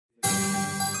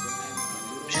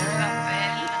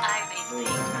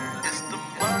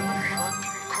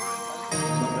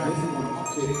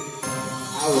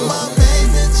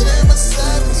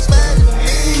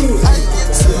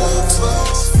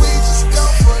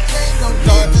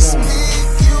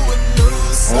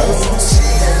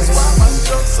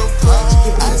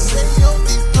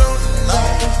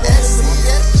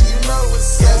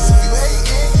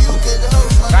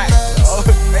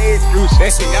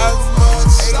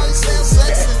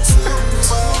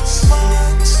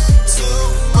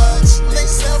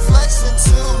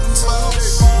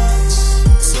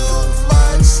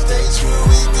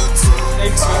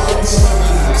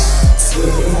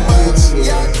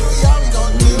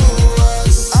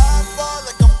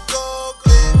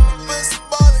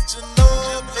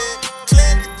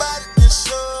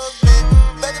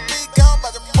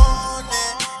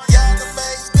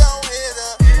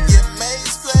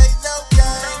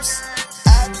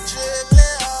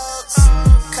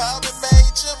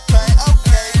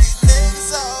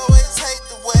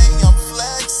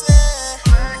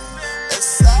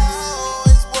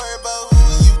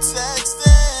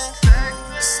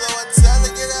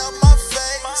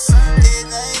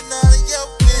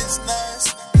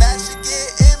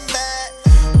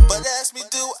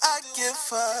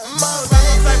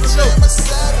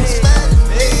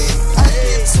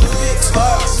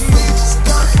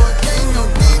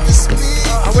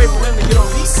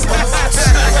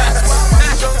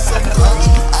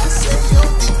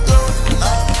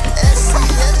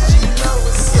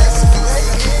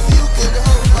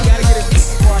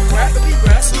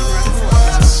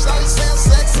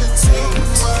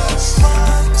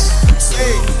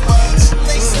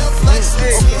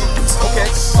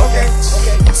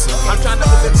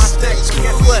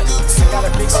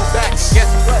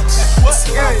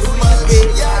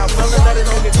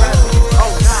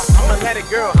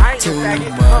too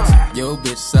much. Yo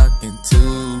bitch sucking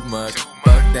too much.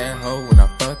 Fuck that hoe when I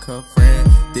fuck her friend.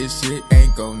 This shit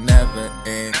ain't gon' never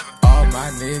end. All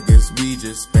my niggas, we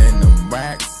just spend them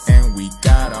racks and we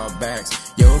got our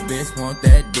backs. Yo bitch want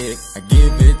that dick, I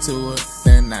give it to her,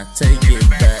 then I take it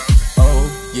back. Oh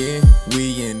yeah,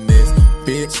 we in this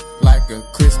bitch like a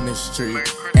Christmas tree,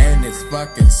 and it's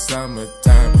fucking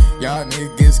summertime. Y'all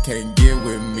niggas can't get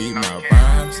with me, my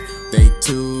rhymes, they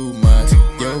too much.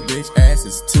 Yo bitch ass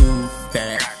is too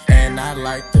fat, and I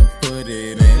like to put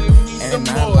it in, and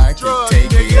I like to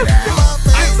take it out.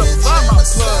 I supply my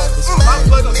plug. My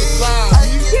plug on the slide.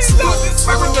 You can't stop this.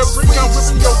 I'm in the brick, I'm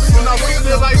whipping your bitch, and I'm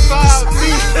whipping it like 5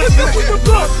 feet. This is the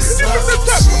plug. This is the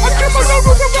tap. I can't believe I'm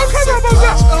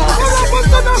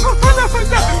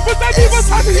but that even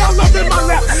time y'all up in my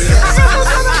lap.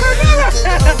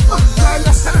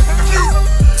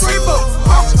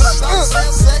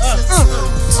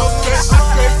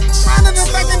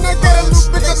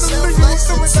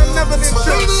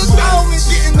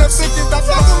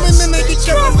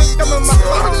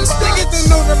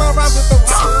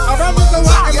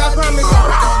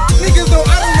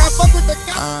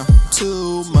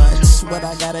 Too much, what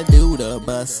I gotta do to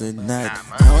bust a nut.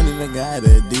 I don't even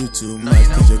gotta do too much,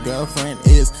 cause your girlfriend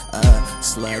is a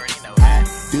slut. I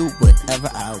do whatever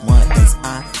I want, cause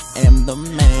I am the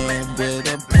man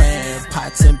with a plan.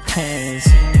 Pots and pans,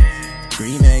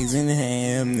 green eggs and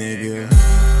ham, nigga.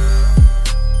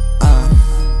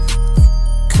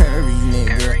 Curry,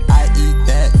 nigga, I eat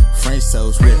that French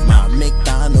toast with my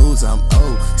McDonald's. I'm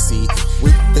OC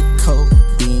with the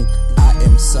codeine. I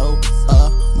am so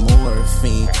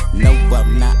morphine. No,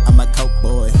 I'm not, I'm a coke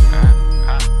boy.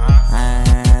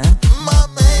 My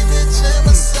baby Jim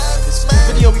is savage, man.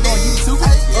 Video be on YouTube. Oh,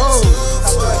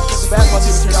 basketball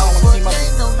team turn on. I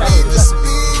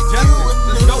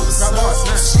want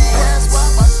to see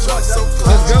my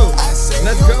let's go.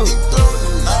 Let's go.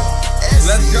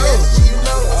 Let's go.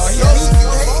 Oh, he's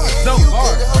so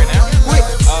hard right now. Quick,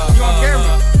 you on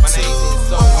camera? My name is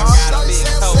So. I got a big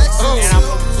toe, and I'm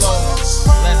on the floor.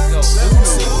 Let's go.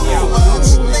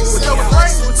 What's up with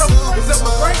Frank? What's up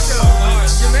with Frank?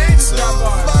 Your man just got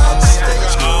bars.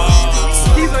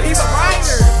 He's a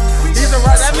rider. He's a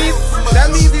rider. That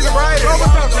means he's a rider. That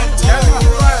means he's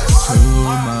a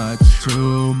rider.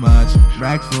 Too much,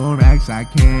 racks for racks I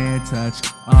can't touch.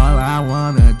 All I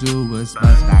wanna do is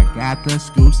bust. I got the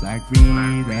scoops like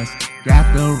freestyles,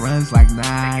 got the runs like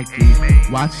Nike.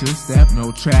 Watch your step,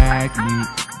 no track me.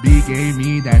 B gave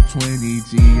me that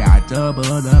 20G, I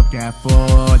doubled up, got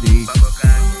 40.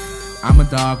 I'm a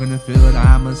dog in the field,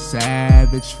 I'm a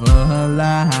savage for her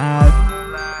life.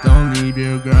 Don't leave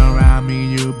your girl around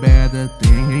me, you better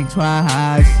think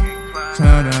twice.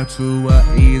 Turn her to a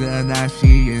eater, now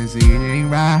she is eating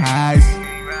rice.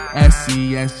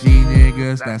 SCSG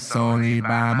niggas, that's only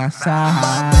by my side.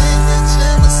 My baby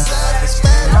Jim is savage,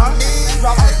 man.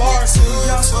 Dropping bars to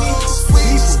young people. We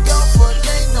just go for it,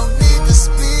 ain't no need to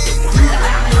speak.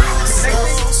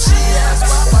 She asked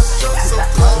why my stroke so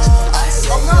clutch. I say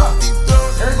no, deep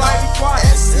throat. Everybody be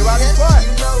quiet. Everybody be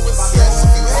quiet. You know it's yes,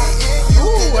 if you hate it, you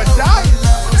ooh, a diet.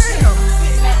 Damn.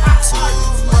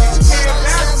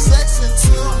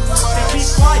 Be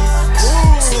quiet.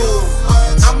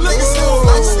 I'm looking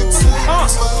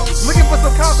for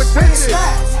some competition.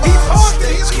 He's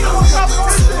talking. He's looking for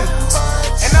competition.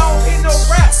 And I don't hear no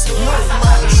rap.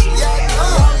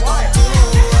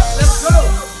 Let's go.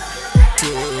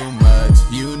 Too much,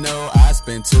 you know I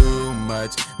spend too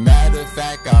much. Matter of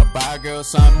fact, I'll buy girl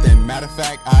something. Matter of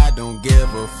fact, I don't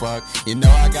give a fuck. You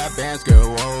know I got bands,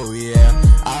 girl, oh yeah.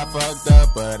 I fucked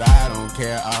up, but I don't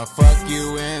care. I'll fuck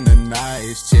you in a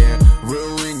nice chair,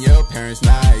 ruin your parents'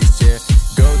 nice chair.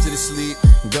 Go to the sleep,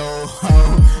 go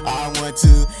home. I want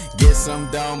to get some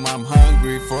dome. I'm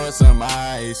hungry for some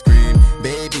ice cream.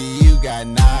 Baby, you got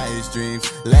nice dreams.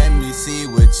 Let me see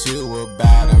what you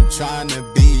about. I'm trying to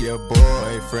be your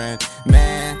boyfriend.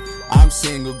 Man, I'm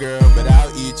single, girl, but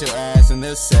I'll eat your ass in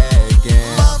a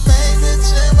second. My baby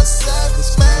Jim is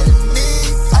savage, man.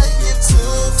 Me, I get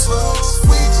too close.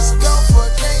 We just go for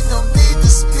it, ain't no need to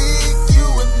speak. You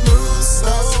a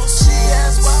nuisance. She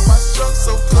asked why my stroke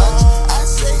so clutch. I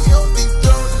say yo, deep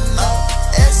throat enough.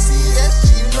 SCSG,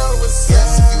 you know it's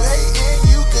yes. If you hate it,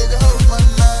 you could hold my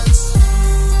nuts.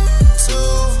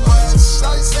 Too much.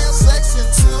 Shawty say I'm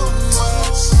flexing too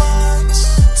much.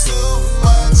 Too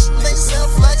much. They say I'm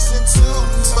flexing too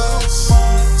much.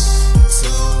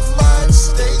 Too much.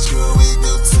 Stay true, we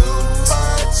do too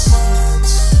much.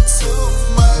 Too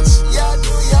much. Yeah,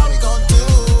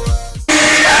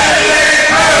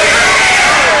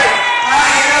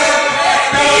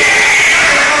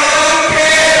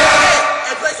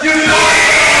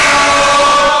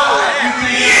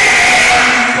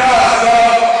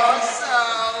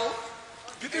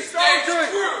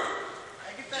 joint.